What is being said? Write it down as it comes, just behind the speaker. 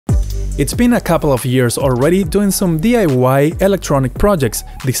It's been a couple of years already doing some DIY electronic projects,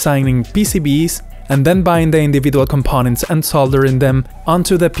 designing PCBs and then buying the individual components and soldering them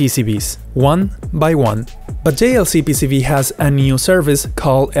onto the PCBs, one by one. But JLCPCB has a new service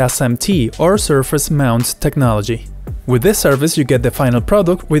called SMT, or Surface Mount Technology. With this service you get the final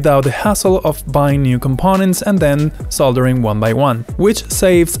product without the hassle of buying new components and then soldering one by one, which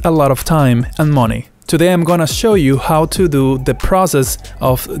saves a lot of time and money. Today I'm gonna show you how to do the process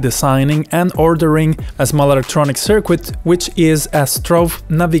of designing and ordering a small electronic circuit, which is a strobe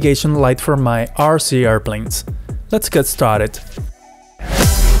navigation light for my RC airplanes. Let's get started.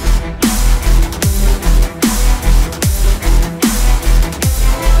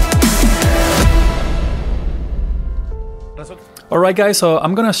 Alright guys, so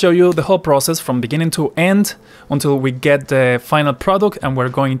I'm gonna show you the whole process from beginning to end until we get the final product, and we're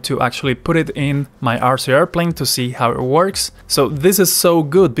going to actually put it in my RC airplane to see how it works. So this is so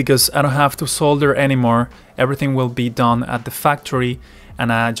good because I don't have to solder anymore. Everything will be done at the factory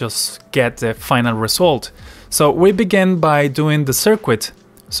and I just get the final result. So we begin by doing the circuit.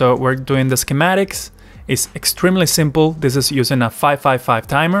 So we're doing the schematics. It's extremely simple. This is using a 555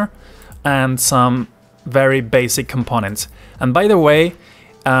 timer and some very basic components. And by the way,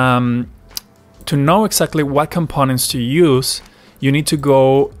 to know exactly what components to use, you need to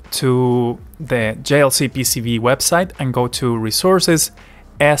go to the JLCPCB website and go to Resources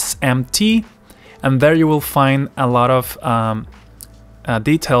SMT, and there you will find a lot of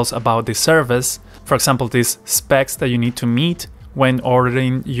details about the service. For example, these specs that you need to meet when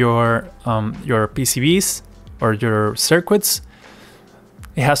ordering your PCBs or your circuits.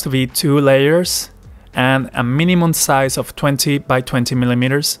 It has to be 2 layers and a minimum size of 20 by 20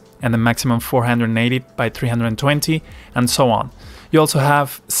 millimeters and a maximum 480 by 320, and so on. You also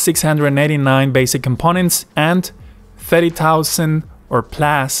have 689 basic components and 30,000 or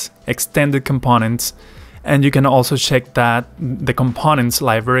plus extended components, and you can also check that the components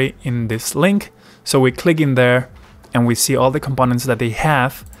library in this link. So we click in there and we see all the components that they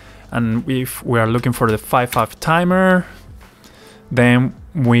have, and if we are looking for the 5.5 timer, then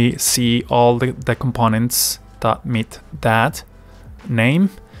we see all the components that meet that name.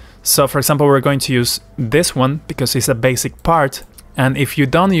 So for example, we're going to use this one because it's a basic part, and if you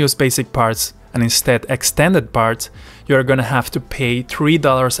don't use basic parts and instead extended parts, you're gonna have to pay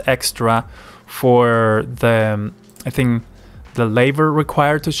 $3 extra for the, I think, the labor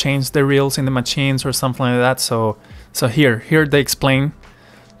required to change the reels in the machines or something like that. So here they explain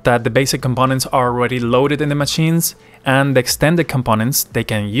that the basic components are already loaded in the machines, and the extended components, they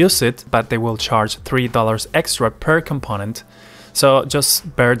can use it, but they will charge $3 extra per component. So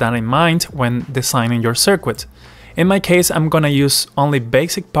just bear that in mind when designing your circuit. In my case, I'm gonna use only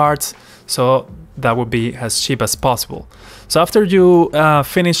basic parts, so that would be as cheap as possible. So after you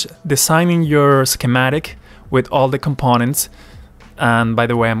finish designing your schematic with all the components, and by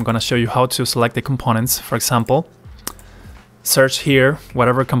the way, I'm gonna show you how to select the components. For example, search here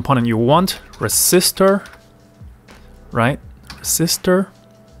whatever component you want, resistor, right? Resistor.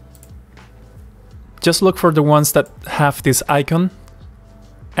 Just look for the ones that have this icon,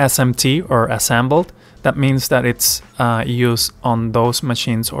 SMT or assembled. That means that it's used on those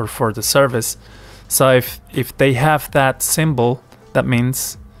machines or for the service. So if they have that symbol, that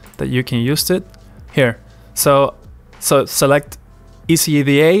means that you can use it here. So select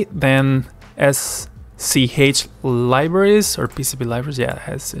ECEDA, then SCH libraries or PCB libraries. Yeah, it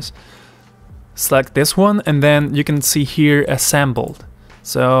has this. Select this one, and then you can see here assembled.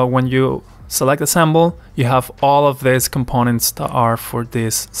 So when you select assemble, you have all of these components that are for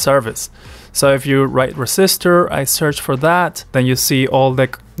this service. So if you write resistor, I search for that, then you see all the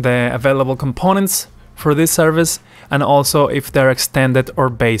available components for this service, and also if they're extended or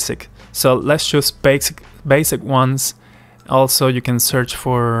basic. So let's choose basic ones. Also you can search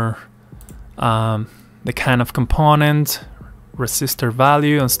for the kind of component, resistor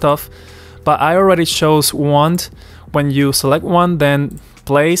value and stuff. But I already chose one. When you select one, then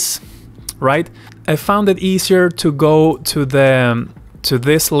place, right? I found it easier to go to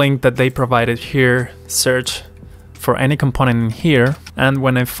this link that they provided here, search for any component in here, and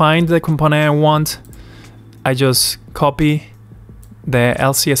when I find the component I want, I just copy the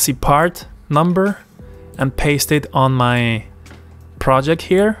LCSC part number and paste it on my project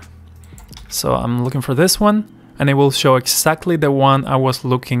here. So I'm looking for this one, and it will show exactly the one I was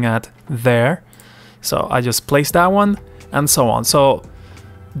looking at there. So I just place that one, and so on. So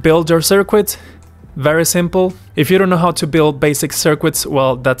build your circuit, very simple. If you don't know how to build basic circuits,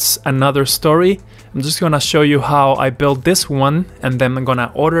 well, that's another story. I'm just gonna show you how I built this one, and then I'm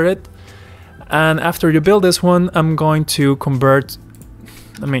gonna order it. And after you build this one, I'm going to convert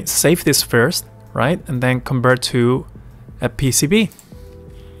let me save this first, right? And then convert to a PCB.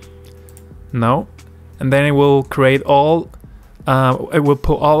 No. And then it will create all, it will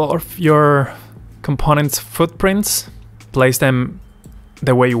put all of your components footprints, place them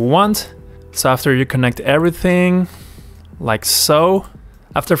the way you want. So after you connect everything, like so,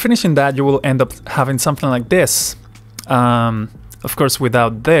 after finishing that, you will end up having something like this. Of course,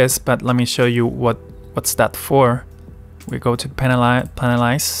 without this, but let me show you what's that for. We go to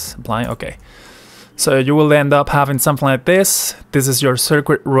panelize, apply, okay. So you will end up having something like this. This is your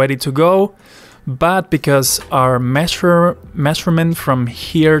circuit ready to go. But because our measurement from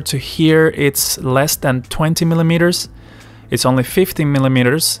here to here, it's less than 20 millimeters, it's only 15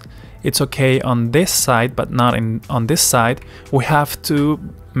 millimeters. It's okay on this side, but not on this side. We have to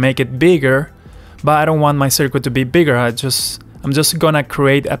make it bigger, but I don't want my circuit to be bigger. I'm just gonna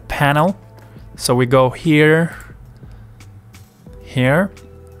create a panel. So we go here, here,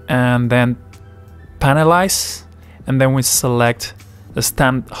 and then panelize, and then we select the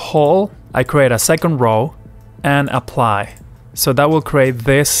stamped hole. I create a second row and apply. So that will create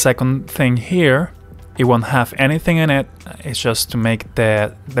this second thing here. It won't have anything in it. It's just to make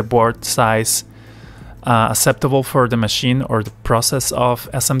the board size acceptable for the machine or the process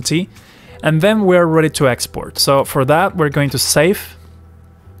of SMT. And then we're ready to export. So for that, we're going to save.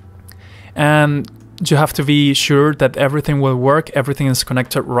 And you have to be sure that everything will work, everything is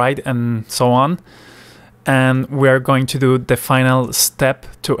connected right, and so on. And we're going to do the final step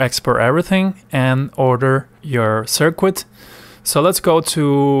to export everything and order your circuit. So let's go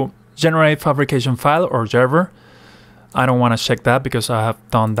to generate fabrication file or Java. I don't want to check that because I have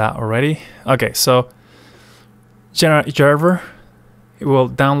done that already. Okay, so generate Java. It will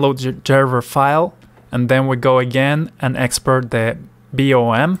download your Java file, and then we go again and export the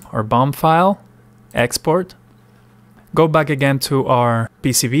BOM or BOM file. Export. Go back again to our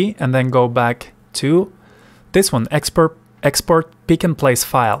PCB and then go back to this one, export pick and place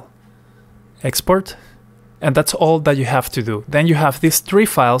file. Export, and that's all that you have to do. Then you have these three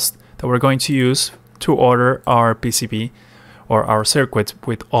files that we're going to use to order our PCB or our circuit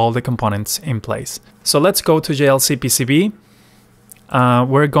with all the components in place. So let's go to JLCPCB.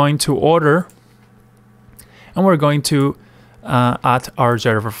 We're going to order, and we're going to add our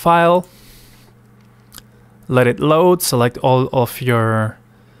Java file. Let it load, select all of your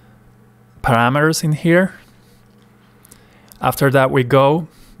parameters in here. After that, we go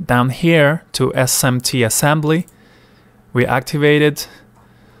down here to SMT assembly. We activate it,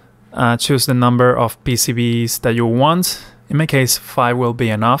 choose the number of PCBs that you want. In my case, 5 will be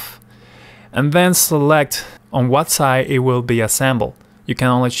enough. And then select on what side it will be assembled. You can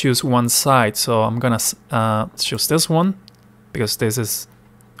only choose one side, so I'm gonna choose this one because this is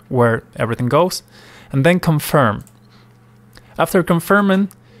where everything goes. And then confirm. After confirming,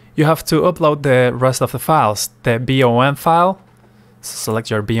 you have to upload the rest of the files. The BOM file, select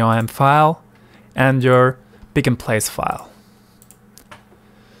your BOM file, and your pick and place file.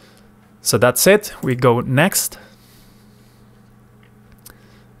 So that's it. We go next.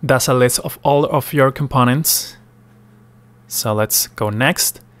 That's a list of all of your components. So let's go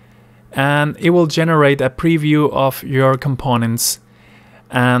next. And it will generate a preview of your components.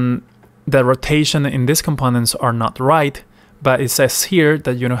 And the rotation in these components are not right. But it says here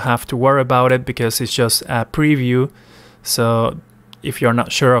that you don't have to worry about it because it's just a preview. So if you're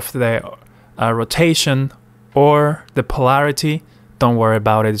not sure of the rotation or the polarity, don't worry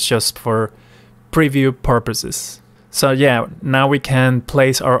about it. It's just for preview purposes. So yeah, now we can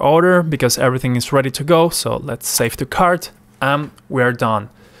place our order because everything is ready to go. So let's save to cart and we're done.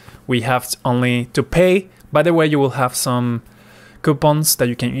 We have only to pay. By the way, you will have some coupons that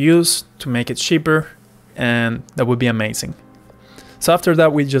you can use to make it cheaper, and that would be amazing. So after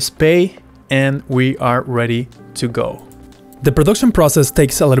that, we just pay and we are ready to go. The production process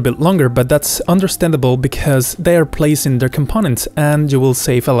takes a little bit longer, but that's understandable because they are placing their components and you will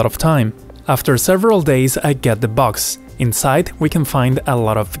save a lot of time. After several days, I get the box. Inside, we can find a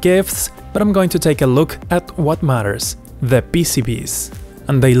lot of gifts, but I'm going to take a look at what matters, the PCBs.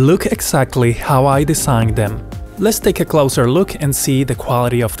 And they look exactly how I designed them. Let's take a closer look and see the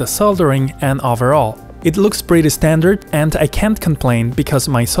quality of the soldering and overall. It looks pretty standard and I can't complain because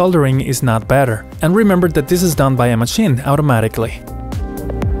my soldering is not better. And remember that this is done by a machine automatically.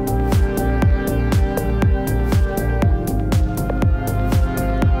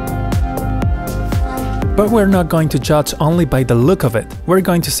 But we're not going to judge only by the look of it, we're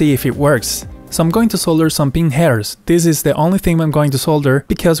going to see if it works. So I'm going to solder some pin headers. This is the only thing I'm going to solder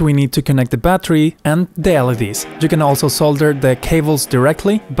because we need to connect the battery and the LEDs. You can also solder the cables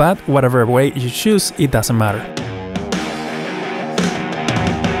directly, but whatever way you choose, it doesn't matter.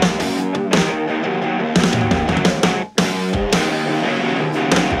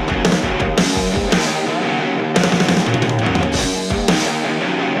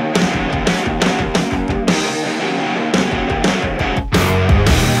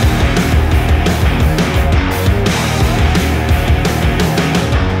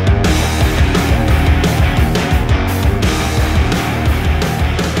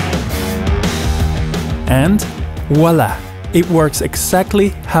 Voila! It works exactly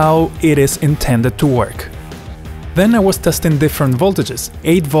how it is intended to work. Then I was testing different voltages.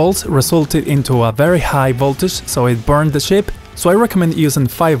 8 volts resulted into a very high voltage, so it burned the chip, so I recommend using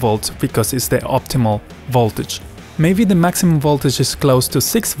 5 volts because it's the optimal voltage. Maybe the maximum voltage is close to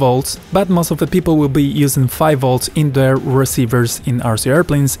 6 volts, but most of the people will be using 5 volts in their receivers in RC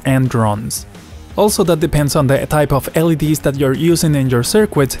airplanes and drones. Also, that depends on the type of LEDs that you're using in your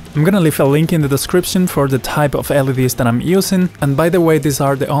circuit. I'm gonna leave a link in the description for the type of LEDs that I'm using, and by the way, these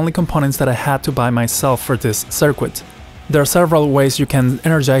are the only components that I had to buy myself for this circuit. There are several ways you can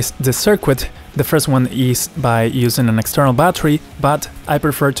energize the circuit. The first one is by using an external battery, but I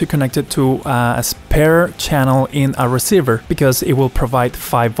prefer to connect it to a spare channel in a receiver because it will provide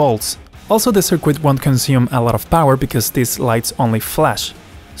 5 volts. Also, the circuit won't consume a lot of power because these lights only flash.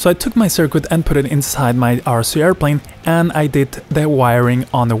 So I took my circuit and put it inside my RC airplane, and I did the wiring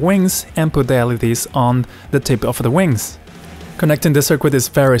on the wings and put the LEDs on the tip of the wings. Connecting the circuit is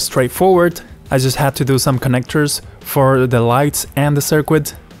very straightforward. I just had to do some connectors for the lights and the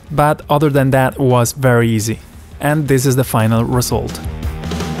circuit, but other than that was very easy. And this is the final result.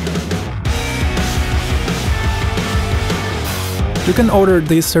 You can order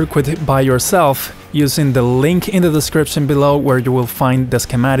this circuit by yourself using the link in the description below, where you will find the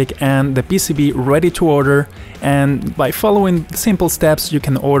schematic and the PCB ready to order, and by following simple steps you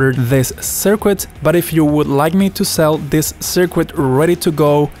can order this circuit. But if you would like me to sell this circuit ready to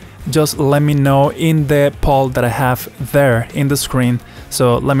go, just let me know in the poll that I have there in the screen.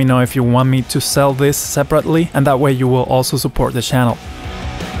 So let me know if you want me to sell this separately, and that way you will also support the channel.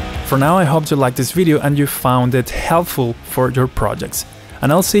 For now, I hope you liked this video and you found it helpful for your projects,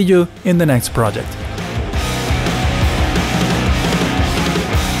 and I'll see you in the next project.